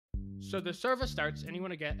So the server starts and you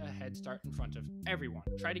want to get a head start in front of everyone.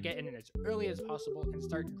 Try to get in as early as possible and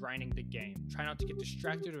start grinding the game. Try not to get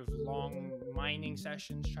distracted with long mining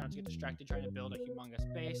sessions. Try not to get distracted trying to build a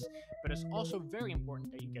humongous base. But it's also very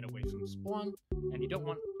important that you get away from spawn, and you don't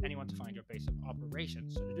want anyone to find your base of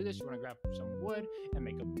operations. So to do this, you want to grab some wood and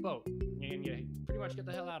make a boat. And you pretty much get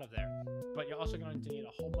the hell out of there. But you're also going to need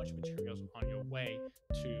a whole bunch of materials on your way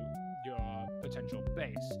to your potential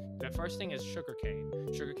base. The first thing is sugarcane.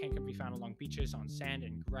 Sugarcane can be found along beaches, on sand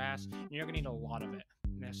and grass, and you're going to need a lot of it.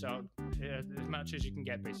 So as much as you can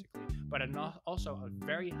get, basically. But also a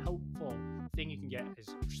very helpful thing you can get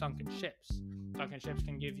is sunken ships. Sunken ships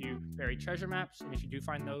can give you buried treasure maps, and if you do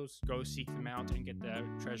find those, go seek them out and get the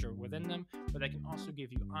treasure within them. But they can also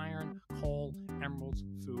give you iron, coal, emeralds,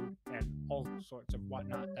 food, and all sorts of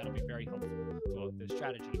whatnot. That'll be very helpful for this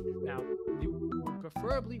strategy. Now, you would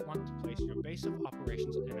preferably want to place your base of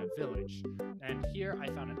operations in a village. And here I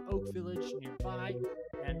found an oak village nearby,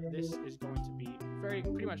 and this is going to be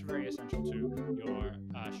pretty much very essential to your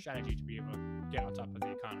strategy to be able to get on top of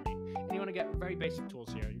the economy. And you want to get very basic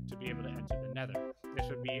tools here to be able to enter the nether. This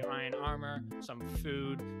would be iron armor, some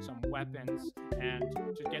food, some weapons, and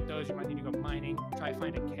to get those you might need to go mining, try to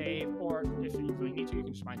find a cave, or if you really need to, you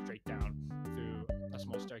can just mine straight down through a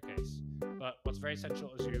small staircase. But what's very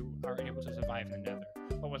essential is you are able to survive in the nether.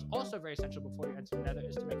 But what's also very essential before you enter the nether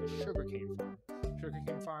is to make a sugarcane farm.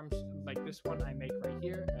 Sugarcane farms like this one I make right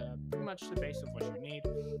here, pretty much the base of what you need.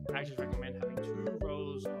 I just recommend having 2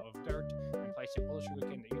 rows of dirt and placing all the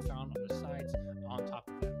sugarcane that you found on the sides on top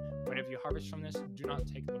of them. Whenever you harvest from this, do not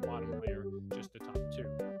take the bottom layer, just the top 2.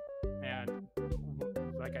 And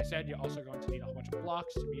like I said, you're also going to need a whole bunch of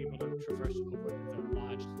blocks to be able to traverse over the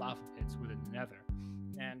large lava pits within the nether.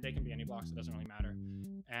 And they can be any blocks, it doesn't really matter.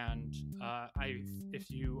 And if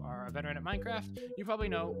you are a veteran at Minecraft, you probably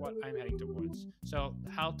know what I'm heading towards. So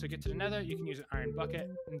how to get to the nether, you can use an iron bucket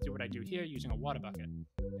and do what I do here using a water bucket.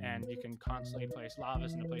 And you can constantly place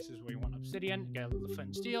lavas in the places where you want obsidian, get a little flint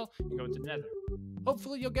and steel, and go into the nether.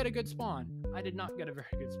 Hopefully you'll get a good spawn. I did not get a very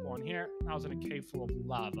good spawn here. I was in a cave full of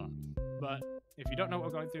lava. But if you don't know what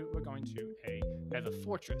we're going through, we're going to a nether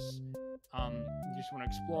fortress. You just want to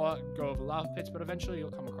explore, go over lava pits, but eventually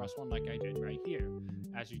you'll come across one like I did right here.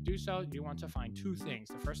 As you do so, you want to find 2 things.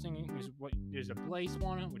 The first thing is a blaze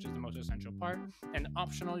spawner, which is the most essential part, and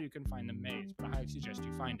optional, you can find the maze, but I highly suggest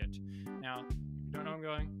you find it. Now, if you don't know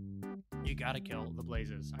where I'm going, you gotta kill the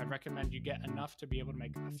blazes. I'd recommend you get enough to be able to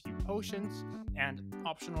make a few potions, and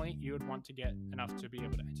optionally, you would want to get enough to be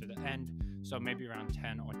able to enter the end, so maybe around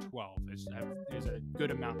 10 or 12 is a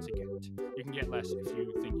good amount to get. You can get less if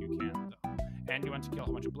you think you can, though. And you want to kill a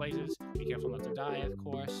whole bunch of blazes. Be careful not to die, of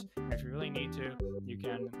course. And if you really need to, you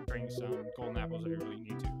can bring some golden apples if you really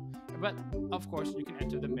need to. But, of course, you can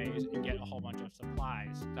enter the maze and get a whole bunch of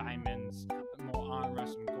supplies, diamonds, more armor,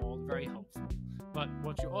 some gold, very helpful. But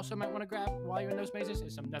what you also might want to grab while you're in those mazes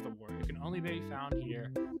is some nether wart. It can only be found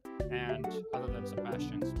here, and other than some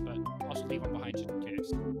bastions, but also leave one behind just in case.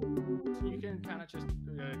 So you can kind of just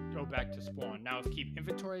go back to spawn. Now, if keep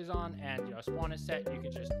inventory is on and your spawn is set, you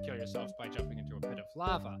can just kill yourself by jumping into a pit of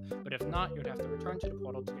lava. But if not, you'd have to return to the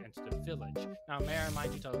portal to get into the village. Now, may I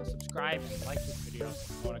remind you to subscribe and like this video if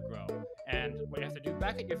you want to grow. And what you have to do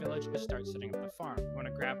back at your village is start setting up the farm. You want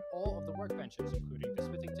to grab all of the workbenches, including the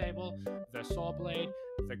smithing table, the saw blade,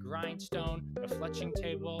 the grindstone, the fletching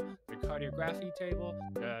table, the cartography table,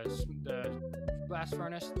 the blast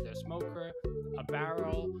furnace, the smoker, a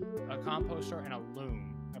barrel, a composter, and a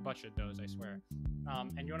loom. I butchered those, I swear.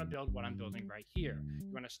 And you want to build what I'm building right here.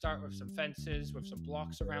 You want to start with some fences with some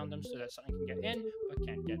blocks around them so that something can get in but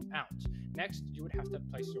can't get out. Next, you would have to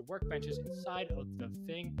place your workbenches inside of the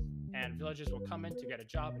thing, and villagers will come in to get a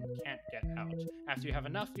job and can't get out. After you have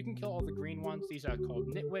enough, you can kill all the green ones. These are called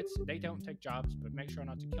nitwits. They don't take jobs, but make sure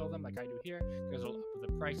not to kill them like I do here, because it'll up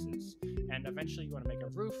the prices. And eventually you want to make a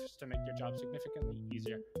roof to make your job significantly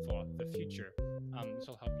easier for the future. This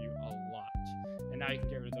will help you a lot. And now you can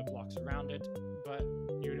get rid of the blocks around it, but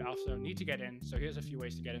you would also need to get in. So here's a few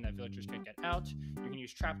ways to get in that villagers can't get out. You can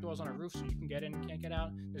use trapdoors on a roof so you can get in and can't get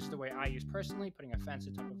out. This is the way I use personally, putting a fence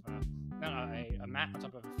on top of a mat on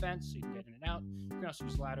top of a fence so you can get in and out. You can also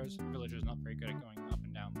use ladders. Villagers are not very good at going up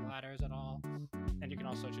and down ladders at all. And you can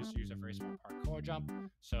also just use a very small parkour jump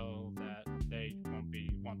so that they won't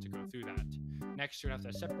want to go through that. Next, you have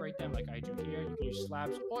to separate them like I do here. You can use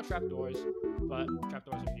slabs or trapdoors, but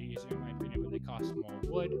trapdoors are easier in my opinion, but they cost more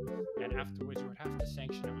wood. And afterwards, you would have to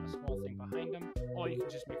sanction out a small thing behind them, or you can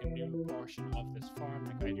just make a new portion of this farm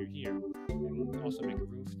like I do here, and also make a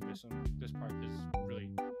roof. This part is really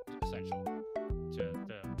essential to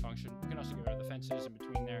the function. You can also get rid of the fences in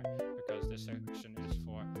between there because this section is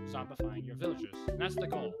for zombifying your villagers. And that's the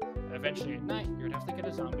goal. Eventually at night, you're gonna have to get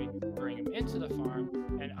a zombie, bring him into the farm,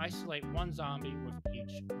 and isolate one zombie with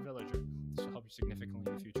each villager. This will help you significantly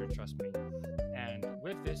in the future, trust me. And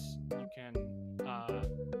with this, you can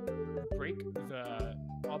break the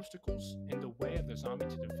obstacles in the way of the zombie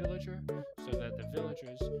to the villager so that the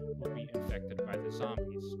villagers will be infected by the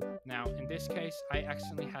zombies. Now, in this case, I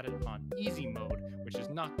accidentally had it on easy mode, which is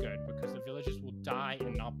not good because the villagers will die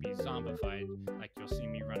and not be zombified, like you'll see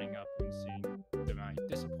me running up and seeing my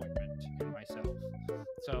disappointment in myself.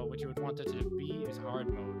 So what you would want it to be is hard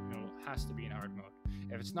mode, and it has to be in hard mode.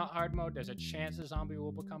 If it's not hard mode, there's a chance a zombie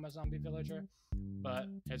will become a zombie villager, but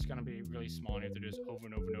it's going to be really small and you have to do this over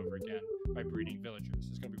and over and over again by breeding villagers.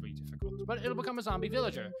 It's going to be really difficult, but it'll become a zombie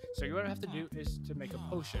villager. So what you have to do is to make a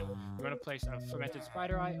potion. You want to place a fermented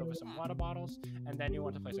spider eye over some water bottles, and then you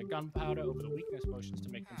want to place a gunpowder over the weakness potions to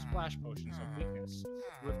make them splash potions of weakness.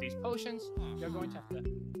 With these potions, you're going to have to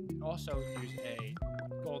also use a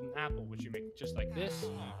golden apple, which you make just like this,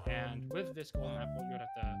 and with this golden apple, you would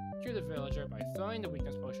have to cure the villager by throwing the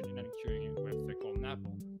weakness potion and then curing it with the golden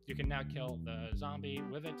apple. You can now kill the zombie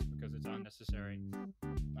with it because it's unnecessary,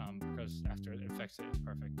 because after it infects it, it's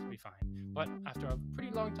perfectly fine. But after a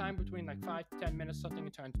pretty long time, between like 5 to 10 minutes, something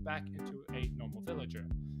turns back into a normal villager.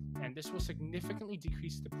 And this will significantly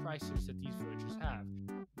decrease the prices that these villagers have.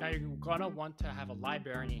 Now you're gonna want to have a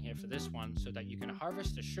librarian here for this one so that you can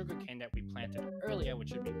harvest the sugarcane that we planted earlier, which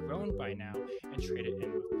should be grown by now, and trade it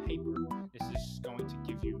in with paper. This is going to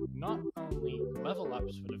give you not only level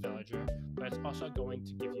ups for the villager, but it's also going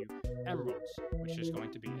to give you emeralds, which is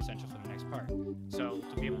going to be essential for the next part. So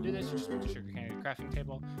to be able to do this, you just put the sugarcane in the crafting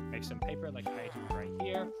table, make some paper like I do right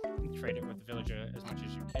here, and trade it with the villager as much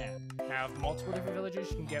as you can. Now, with multiple different villagers,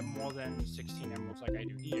 you can get more than 16 emeralds like I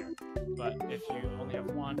do here. But if you only have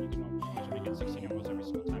one, you can usually get 16 emeralds every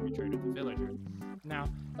single time you trade with the villager. Now,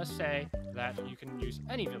 let's say that you can use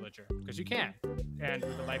any villager, because you can. And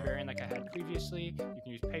with the librarian like I had previously, you can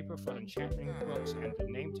use paper for the enchanting books and the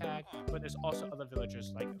name tag, but there's also other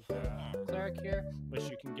villagers like the cleric here, which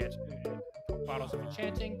you can get bottles of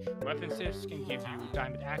enchanting. Weaponsmiths can give you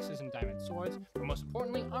diamond axes and diamond swords, but most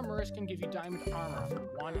importantly, armorers can give you diamond armor for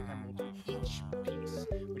 1 emerald each piece,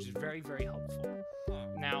 which is very, very helpful.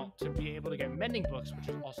 Now, to be able to get mending books, which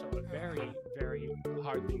is also a very, very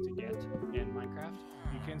hard thing to get in Minecraft,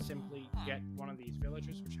 you can simply get one of these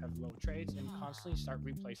villagers which have low trades and constantly start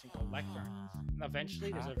replacing a lectern. And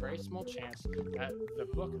eventually, there's a very small chance that the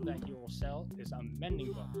book that you will sell is a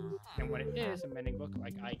mending book. And when it is a mending book,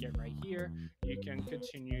 like I get right here, you can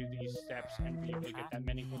continue these steps and be able to get that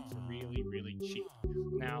mending book for really, really cheap.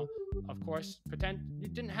 Now, of course, pretend you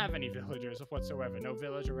didn't have any villagers whatsoever, no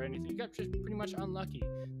village or anything. You got just pretty much unlucky.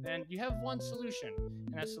 Then you have one solution,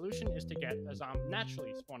 and that solution is to get a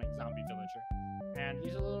naturally spawning zombie villager. And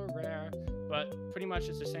he's a little rare, but pretty much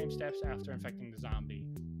it's the same steps after infecting the zombie.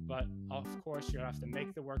 But of course, you'll have to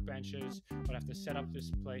make the workbenches, you'll have to set up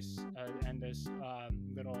this place and this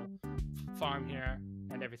little farm here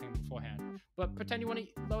and everything beforehand. But pretend you want to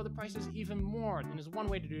lower the prices even more, and there's one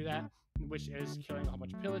way to do that, which is killing a whole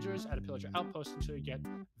bunch of pillagers at a pillager outpost until you get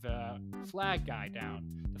the flag guy down.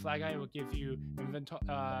 The flag guy will give you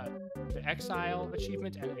the exile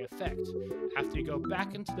achievement and the effect. After you go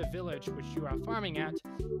back into the village which you are farming at,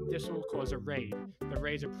 this will cause a raid. The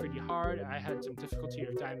raids are pretty hard. I had some difficulty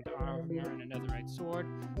with diamond armor and a netherite sword,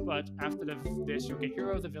 but after this you'll get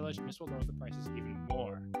hero of the village, and this will lower the prices even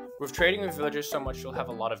more. With trading with villagers so much, you'll have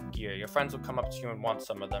a lot of gear. Your friends will come up to you and want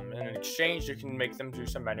some of them. And in exchange, you can make them do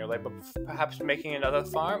some manual labor, perhaps making another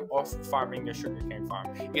farm or farming your sugarcane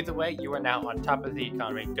farm. Either way, you are now on top of the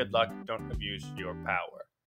economy. Good luck. Don't abuse your power.